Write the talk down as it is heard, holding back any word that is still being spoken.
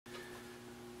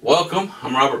Welcome,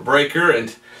 I'm Robert Breaker,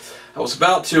 and I was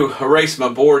about to erase my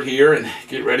board here and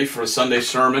get ready for a Sunday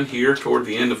sermon here toward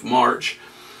the end of March.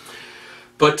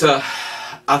 But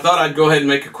I thought I'd go ahead and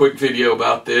make a quick video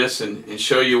about this and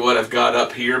show you what I've got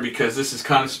up here, because this is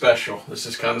kind of special.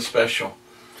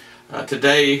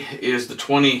 Today is the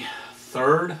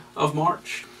 23rd of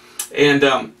March,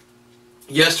 and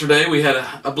yesterday we had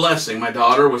a blessing. My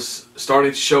daughter was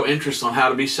starting to show interest on how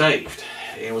to be saved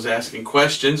and was asking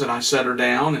questions, and I sat her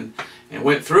down and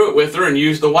went through it with her and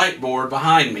used the whiteboard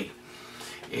behind me.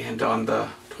 And on the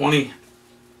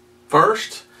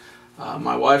 21st,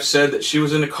 my wife said that she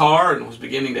was in the car and was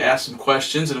beginning to ask some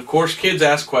questions. And of course, kids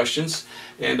ask questions.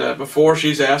 And before,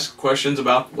 she's asked questions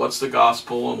about what's the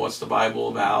gospel and what's the Bible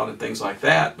about and things like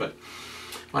that. But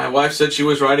my wife said she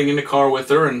was riding in the car with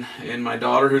her, and my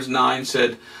daughter, who's 9,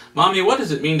 said, "Mommy, what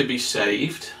does it mean to be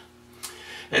saved?"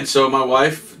 And so my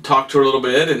wife talked to her a little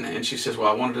bit, and she says,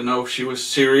 well, I wanted to know if she was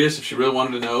serious, if she really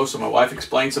wanted to know. So my wife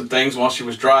explained some things while she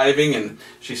was driving, and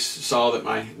she saw that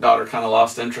my daughter kind of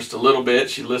lost interest a little bit.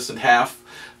 She listened half,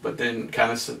 but then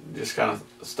just kind of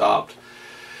stopped.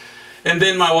 And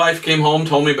then my wife came home,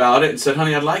 told me about it, and said,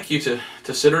 honey, I'd like you to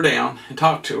sit her down and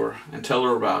talk to her and tell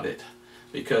her about it,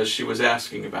 because she was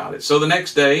asking about it. So the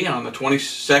next day, on the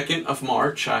 22nd of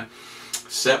March, I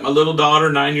set my little daughter,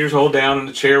 9 years old, down in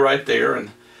the chair right there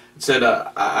and said,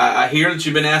 I hear that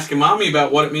you've been asking Mommy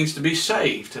about what it means to be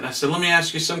saved. And I said, let me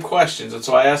ask you some questions. And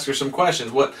so I asked her some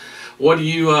questions. What do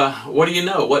you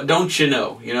know? What don't you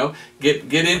know? You know,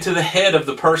 get into the head of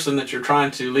the person that you're trying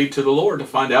to lead to the Lord to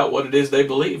find out what it is they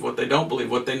believe, what they don't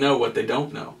believe, what they know, what they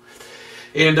don't know.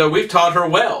 And we've taught her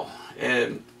well.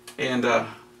 And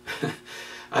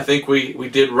I think we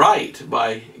did right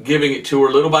by giving it to her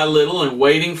little by little and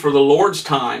waiting for the Lord's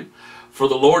time, for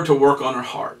the Lord to work on her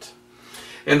heart.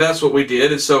 And that's what we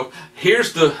did. And so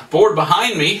here's the board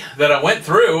behind me that I went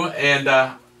through, and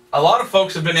a lot of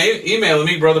folks have been emailing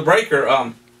me, Brother Breaker,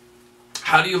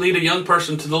 how do you lead a young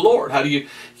person to the Lord? How do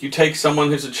you take someone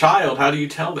who's a child, how do you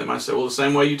tell them? I said, well, the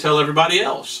same way you tell everybody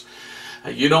else.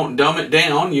 You don't dumb it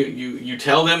down. You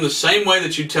tell them the same way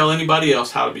that you tell anybody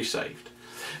else how to be saved.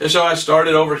 And so I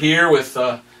started over here with,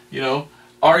 are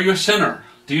you a sinner?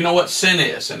 Do you know what sin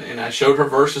is? And I showed her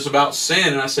verses about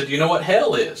sin, and I said, do you know what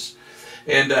hell is?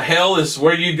 And hell is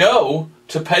where you go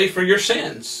to pay for your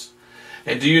sins.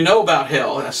 And do you know about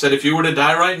hell? And I said, if you were to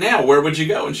die right now, where would you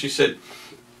go? And she said,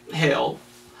 hell.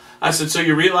 I said, so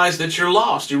you realize that you're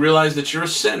lost? You realize that you're a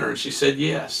sinner? And she said,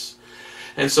 yes.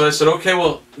 And so I said, okay,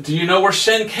 well, do you know where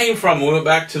sin came from? We went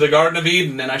back to the Garden of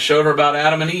Eden, and I showed her about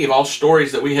Adam and Eve, all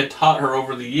stories that we had taught her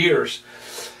over the years.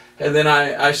 And then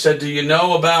I said, do you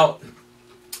know about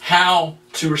how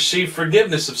to receive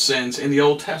forgiveness of sins in the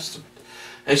Old Testament?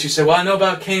 And she said, well, I know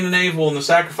about Cain and Abel and the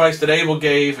sacrifice that Abel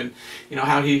gave, and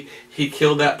how he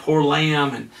killed that poor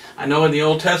lamb. And I know in the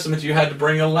Old Testament you had to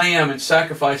bring a lamb and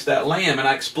sacrifice that lamb. And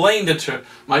I explained it to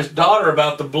my daughter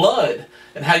about the blood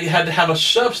and how you had to have a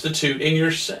substitute in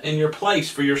your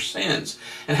place for your sins,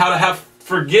 and how to have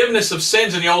forgiveness of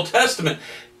sins in the Old Testament.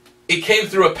 It came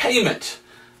through a payment.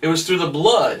 It was through the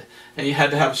blood, and you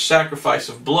had to have a sacrifice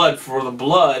of blood, for the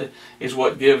blood is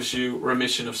what gives you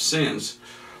remission of sins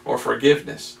or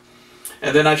forgiveness.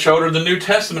 And then I showed her the New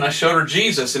Testament. I showed her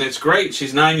Jesus, and it's great.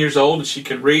 She's 9 years old and she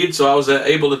could read, so I was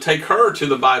able to take her to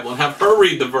the Bible and have her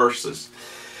read the verses.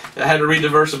 I had to read the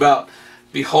verse about,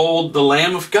 behold the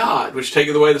Lamb of God, which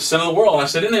taketh away the sin of the world. And I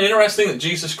said, isn't it interesting that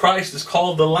Jesus Christ is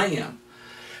called the Lamb?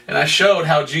 And I showed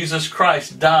how Jesus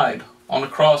Christ died on the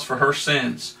cross for her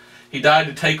sins. He died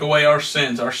to take away our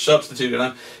sins, our substitute. And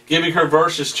I'm giving her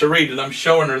verses to read, and I'm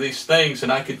showing her these things. And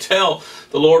I could tell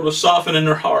the Lord was softening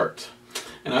her heart.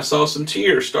 And I saw some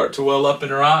tears start to well up in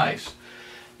her eyes.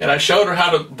 And I showed her how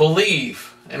to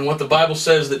believe, and what the Bible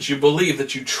says that you believe,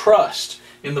 that you trust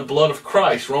in the blood of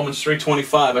Christ, Romans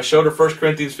 3:25. I showed her 1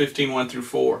 Corinthians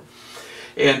 15:1-4.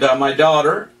 And my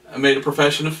daughter made a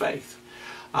profession of faith.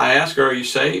 I asked her, are you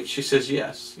saved? She says,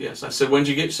 yes. Yes. I said, when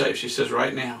did you get saved? She says,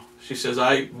 right now. She says,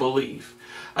 I believe.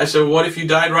 I said, what if you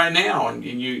died right now and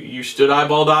you stood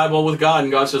eyeball to eyeball with God,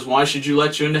 and God says, why should you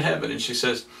let you into heaven? And she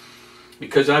says,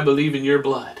 because I believe in your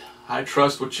blood. I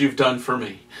trust what you've done for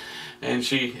me. And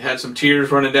she had some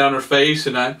tears running down her face,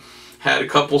 and I had a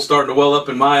couple starting to well up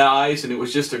in my eyes, and it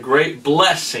was just a great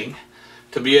blessing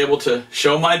to be able to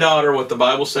show my daughter what the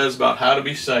Bible says about how to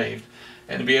be saved,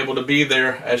 and to be able to be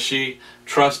there as she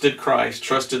trusted Christ,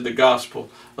 trusted the gospel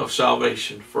of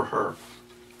salvation for her.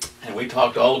 And we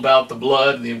talked all about the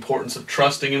blood and the importance of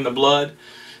trusting in the blood.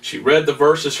 She read the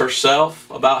verses herself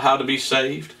about how to be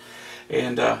saved.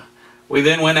 And we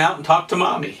then went out and talked to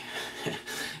Mommy.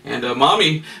 And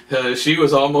Mommy, she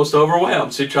was almost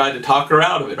overwhelmed. She tried to talk her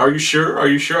out of it. Are you sure? Are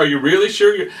you sure? Are you really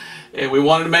sure? And we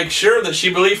wanted to make sure that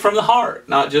she believed from the heart,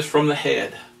 not just from the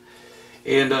head.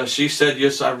 And she said,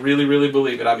 yes, I really, really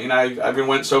believe it. I mean, I even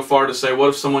went so far to say, what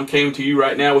if someone came to you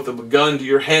right now with a gun to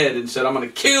your head and said, I'm going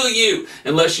to kill you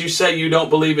unless you say you don't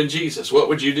believe in Jesus? What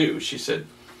would you do? She said,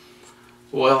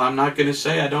 well, I'm not going to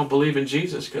say I don't believe in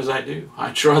Jesus, because I do.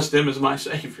 I trust Him as my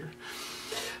Savior.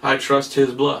 I trust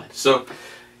His blood. So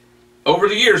over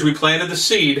the years, we planted the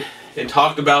seed and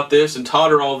talked about this and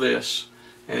taught her all this.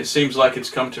 And it seems like it's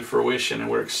come to fruition, and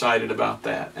we're excited about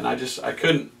that. And I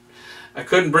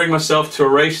couldn't bring myself to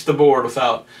erase the board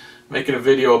without making a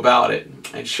video about it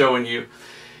and showing you,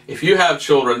 if you have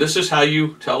children, this is how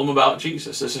you tell them about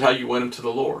Jesus. This is how you win them to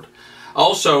the Lord.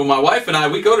 Also, my wife and I,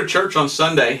 we go to church on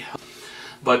Sunday,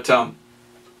 but I'll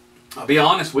be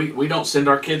honest, we don't send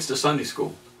our kids to Sunday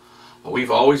school.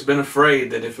 We've always been afraid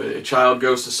that if a child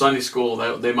goes to Sunday school,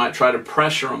 they might try to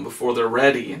pressure them before they're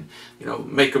ready, and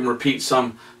make them repeat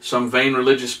some vain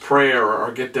religious prayer,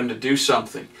 or get them to do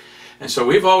something. And so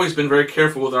we've always been very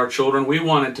careful with our children. We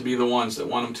wanted to be the ones that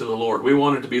won them to the Lord. We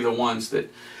wanted to be the ones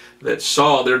that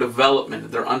saw their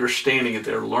development, their understanding, and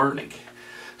their learning.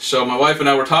 So my wife and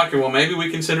I were talking, well, maybe we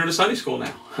can send her to Sunday school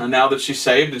now. Now that she's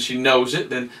saved and she knows it,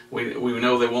 then we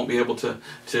know they won't be able to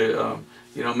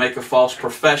make a false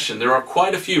profession. There are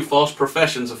quite a few false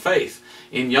professions of faith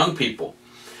in young people.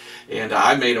 And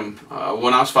I made them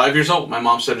when I was 5 years old. My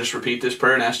mom said, just repeat this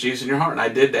prayer and ask Jesus in your heart. And I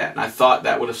did that. And I thought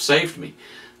that would have saved me.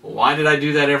 Well, why did I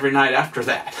do that every night after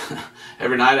that?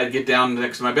 Every night I'd get down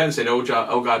next to my bed and say, oh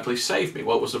God, please save me.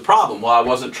 What was the problem? Well, I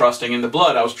wasn't trusting in the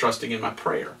blood. I was trusting in my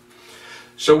prayer.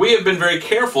 So we have been very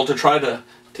careful to try to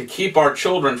keep our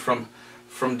children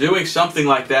from doing something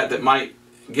like that might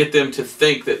get them to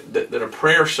think that a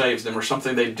prayer saves them, or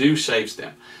something they do saves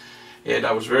them. And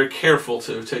I was very careful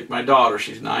to take my daughter,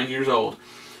 she's 9 years old,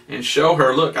 and show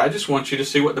her, look, I just want you to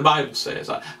see what the Bible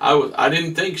says. I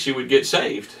didn't think she would get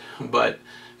saved, but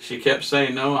she kept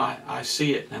saying, no, I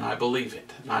see it and I believe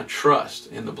it, and I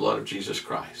trust in the blood of Jesus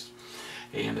Christ.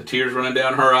 And the tears running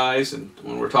down her eyes, and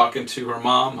when we're talking to her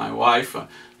mom, my wife, a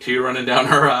tear running down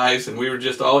her eyes, and we were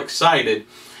just all excited.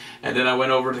 And then I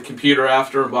went over to the computer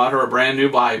after and bought her a brand new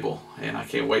Bible, and I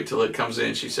can't wait till it comes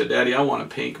in. She said, Daddy, I want a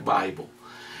pink Bible.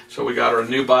 So we got her a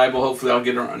new Bible. Hopefully I'll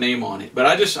get her name on it. But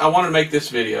I want to make this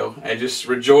video and just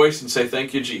rejoice and say,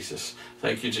 thank you, Jesus.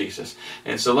 Thank you, Jesus.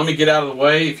 And so let me get out of the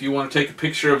way. If you want to take a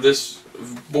picture of this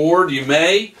board, you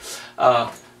may.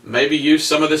 Maybe use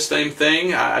some of this same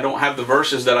thing. I don't have the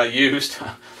verses that I used,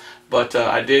 but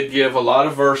I did give a lot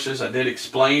of verses. I did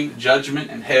explain judgment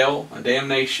and hell and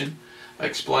damnation. I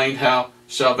explained how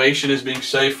salvation is being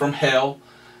saved from hell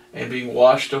and being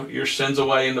washed your sins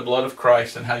away in the blood of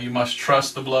Christ, and how you must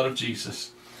trust the blood of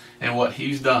Jesus and what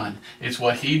He's done. It's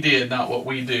what He did, not what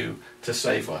we do, to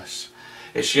save us.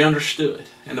 And she understood.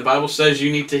 And the Bible says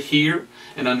you need to hear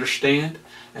and understand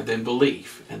and then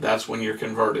believe. And that's when you're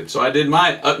converted. So I did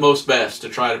my utmost best to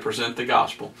try to present the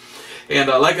gospel. And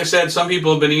like I said, some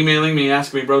people have been emailing me,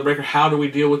 asking me, Brother Breaker, how do we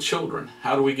deal with children?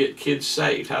 How do we get kids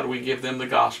saved? How do we give them the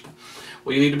gospel?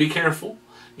 Well, you need to be careful.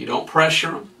 You don't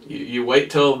pressure them. You wait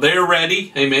till they're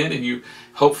ready, amen, and you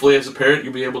hopefully as a parent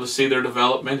you'll be able to see their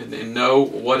development and know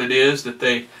what it is that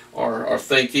they are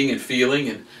thinking and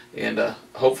feeling, and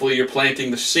hopefully you're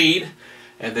planting the seed,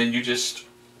 and then you just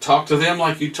talk to them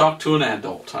like you talk to an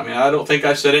adult. I mean, I don't think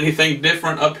I said anything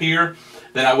different up here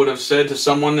than I would have said to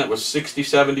someone that was 60,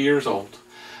 70 years old.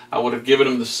 I would have given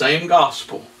them the same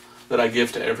gospel that I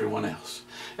give to everyone else.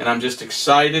 And I'm just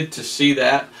excited to see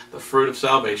that, the fruit of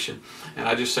salvation. And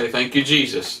I just say thank you,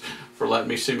 Jesus, for letting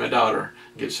me see my daughter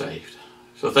get saved.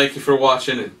 So thank you for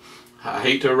watching. And I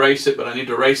hate to erase it, but I need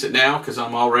to erase it now because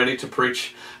I'm all ready to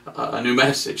preach a new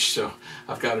message. So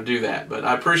I've got to do that. But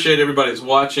I appreciate everybody that's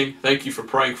watching. Thank you for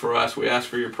praying for us. We ask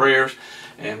for your prayers.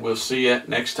 And we'll see you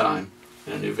next time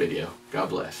in a new video. God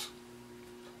bless.